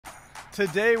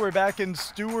Today we're back in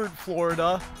Stuart,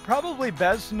 Florida, probably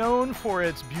best known for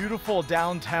its beautiful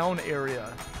downtown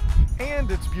area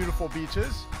and its beautiful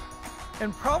beaches,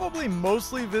 and probably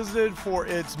mostly visited for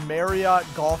its Marriott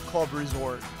Golf Club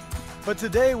Resort. But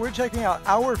today we're checking out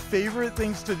our favorite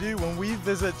things to do when we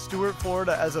visit Stuart,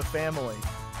 Florida as a family.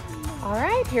 All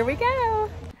right, here we go.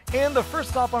 And the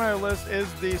first stop on our list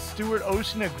is the Stuart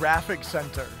Oceanographic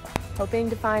Center. Hoping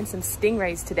to find some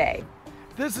stingrays today.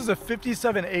 This is a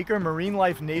 57-acre marine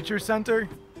life nature center,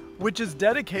 which is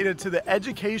dedicated to the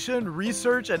education,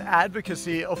 research, and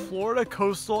advocacy of Florida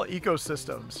coastal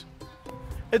ecosystems.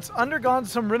 It's undergone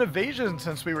some renovations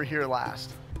since we were here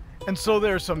last, and so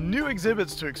there are some new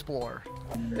exhibits to explore.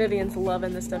 Vivian's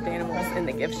loving the stuffed animals in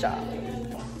the gift shop.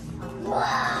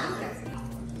 Wow.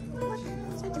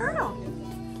 It's a turtle.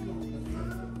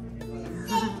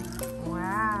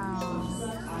 Wow.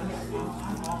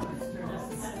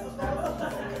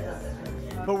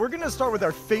 But we're gonna start with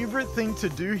our favorite thing to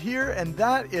do here, and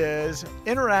that is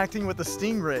interacting with the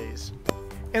stingrays.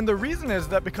 And the reason is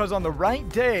that because on the right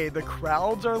day, the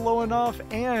crowds are low enough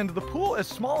and the pool is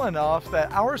small enough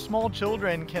that our small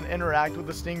children can interact with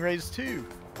the stingrays too.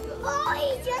 Oh,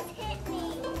 he just hit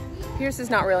me. Pierce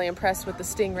is not really impressed with the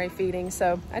stingray feeding,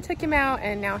 so I took him out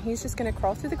and now he's just gonna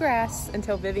crawl through the grass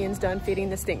until Vivian's done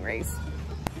feeding the stingrays.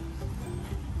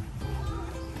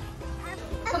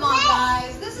 Come on,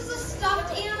 guys. This is a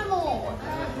stuffed animal.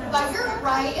 But you're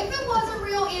right. If it was a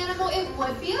real animal, it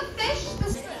would be a fish.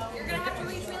 You're going to have to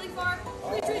reach really far.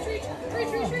 Reach.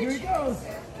 Here he goes.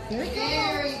 There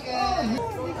you go.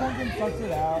 He comes and sucks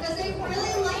it out. Because they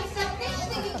really liked that fish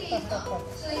that you gave them.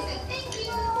 So they said, thank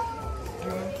you.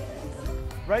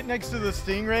 Right next to the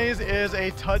stingrays is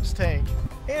a touch tank.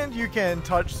 And you can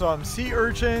touch some sea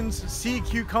urchins, sea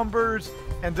cucumbers,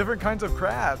 and different kinds of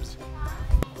crabs.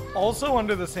 Also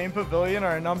under the same pavilion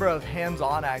are a number of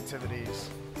hands-on activities.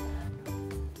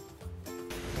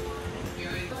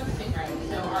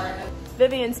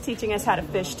 Vivian's teaching us how to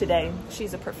fish today.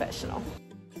 She's a professional.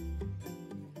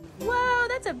 Whoa,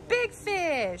 that's a big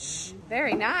fish.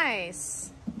 Very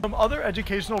nice. Some other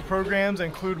educational programs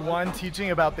include one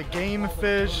teaching about the game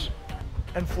fish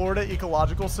and Florida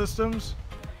ecological systems,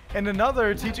 and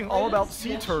another teaching all about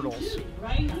sea turtles.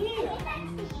 Right here.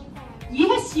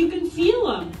 Yes, you can feel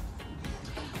them.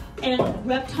 And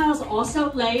reptiles also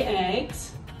lay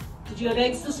eggs. Did you have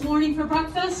eggs this morning for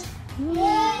breakfast?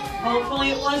 Yeah. Hopefully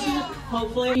it wasn't,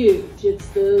 hopefully huge. It's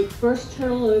the first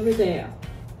turtle over there.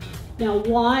 Now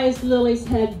why is Lily's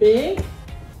head big?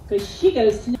 Because she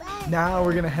goes to... Now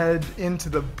we're gonna head into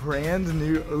the brand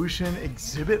new Ocean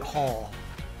Exhibit Hall.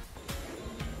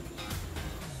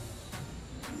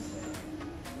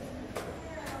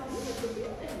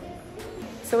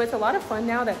 So it's a lot of fun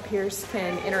now that Pierce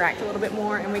can interact a little bit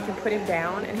more and we can put him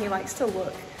down and he likes to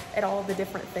look at all the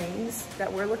different things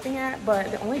that we're looking at, but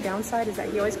the only downside is that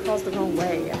he always crawls the wrong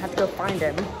way. I have to go find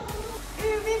him.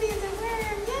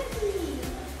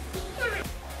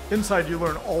 Inside you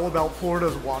learn all about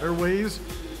Florida's waterways,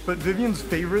 but Vivian's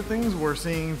favorite things were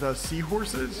seeing the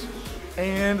seahorses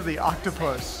and the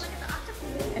octopus.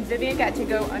 And Vivian got to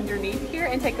go underneath here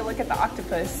and take a look at the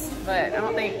octopus, but I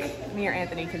don't think me or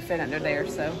Anthony could fit under there,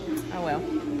 so oh well.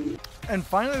 And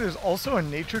finally, there's also a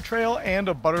nature trail and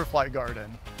a butterfly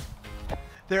garden.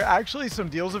 There are actually some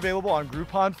deals available on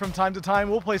Groupon from time to time.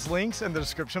 We'll place links in the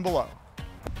description below.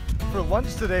 For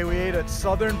lunch today, we ate at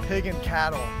Southern Pig and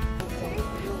Cattle.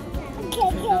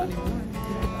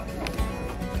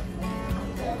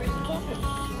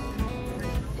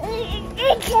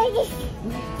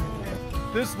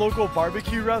 This local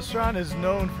barbecue restaurant is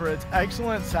known for its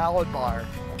excellent salad bar.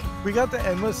 We got the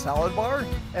endless salad bar,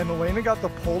 and Alaina got the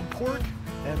pulled pork,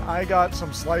 and I got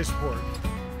some sliced pork.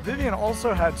 Vivian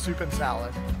also had soup and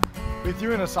salad. We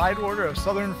threw in a side order of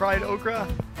southern fried okra,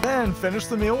 then finished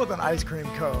the meal with an ice cream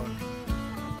cone.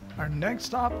 Our next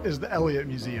stop is the Elliott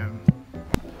Museum.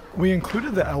 We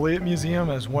included the Elliott Museum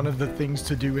as one of the things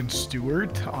to do in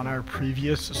Stuart on our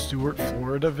previous Stuart,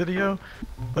 Florida video,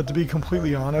 but to be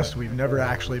completely honest, we've never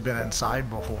actually been inside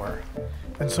before.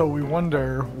 And so we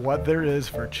wonder what there is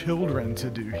for children to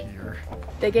do here.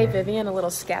 They gave Vivian a little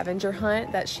scavenger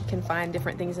hunt that she can find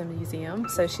different things in the museum,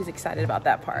 so she's excited about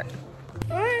that part.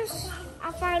 First,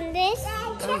 I found this.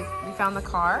 Oh, you found the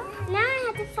car? Now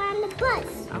I have to find the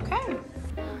bus. Okay.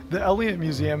 The Elliott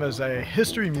Museum is a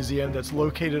history museum that's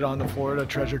located on the Florida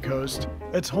Treasure Coast.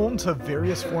 It's home to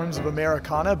various forms of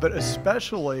Americana, but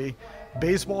especially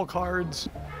baseball cards.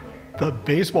 The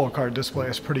baseball card display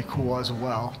is pretty cool as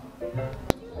well.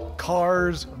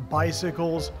 Cars,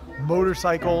 bicycles,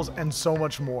 motorcycles, and so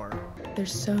much more.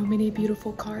 There's so many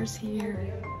beautiful cars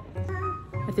here.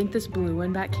 I think this blue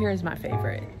one back here is my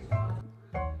favorite.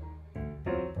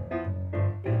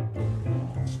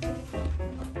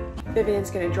 Vivian's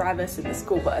gonna drive us in the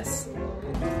school bus.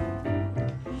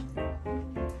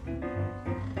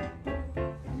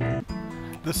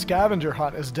 The scavenger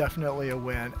hunt is definitely a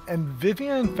win, and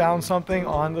Vivian found something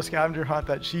on the scavenger hunt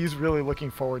that she's really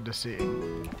looking forward to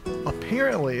seeing.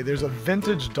 Apparently, there's a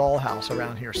vintage dollhouse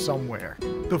around here somewhere.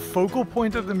 The focal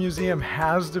point of the museum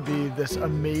has to be this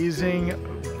amazing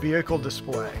vehicle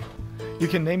display. You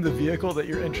can name the vehicle that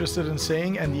you're interested in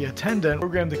seeing, and the attendant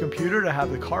programmed the computer to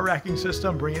have the car racking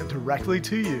system bring it directly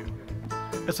to you.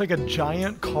 It's like a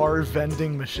giant car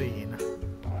vending machine.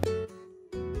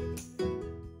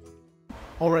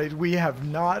 Alright, we have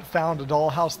not found a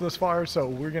dollhouse this far, so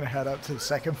we're gonna head up to the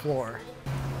second floor.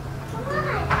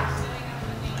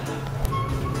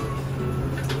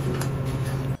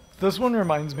 This one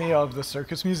reminds me of the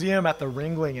Circus Museum at the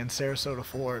Ringling in Sarasota,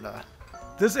 Florida.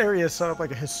 This area is set up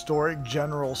like a historic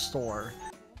general store.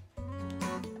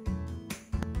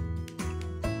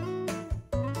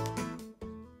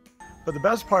 But the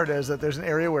best part is that there's an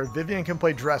area where Vivian can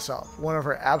play dress up, one of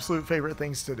her absolute favorite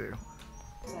things to do.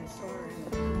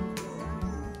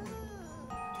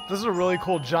 This is a really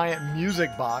cool giant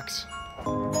music box.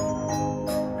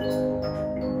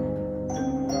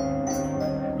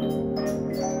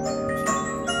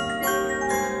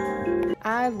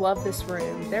 I love this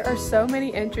room. There are so many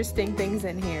interesting things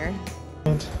in here.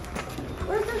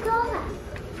 Where's the doll at?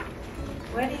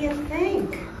 What do you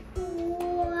think?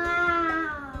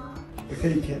 Wow.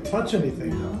 Okay, you can't touch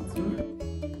anything though.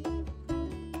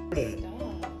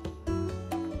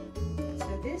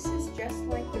 So this is just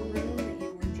like the room that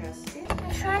you were just in.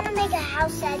 I'm trying to make a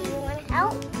house, Daddy. You want to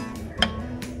help?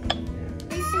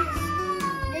 This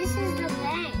is the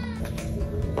bank.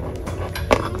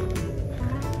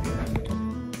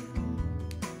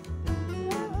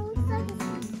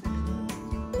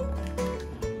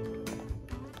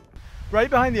 Right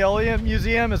behind the Elliott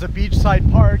Museum is a beachside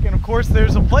park, and of course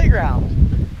there's a playground.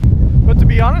 But to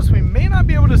be honest, we may not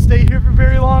be able to stay here for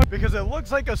very long because it looks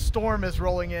like a storm is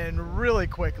rolling in really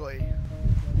quickly.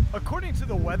 According to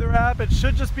the weather app, it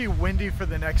should just be windy for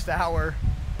the next hour,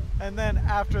 and then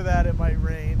after that it might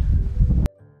rain.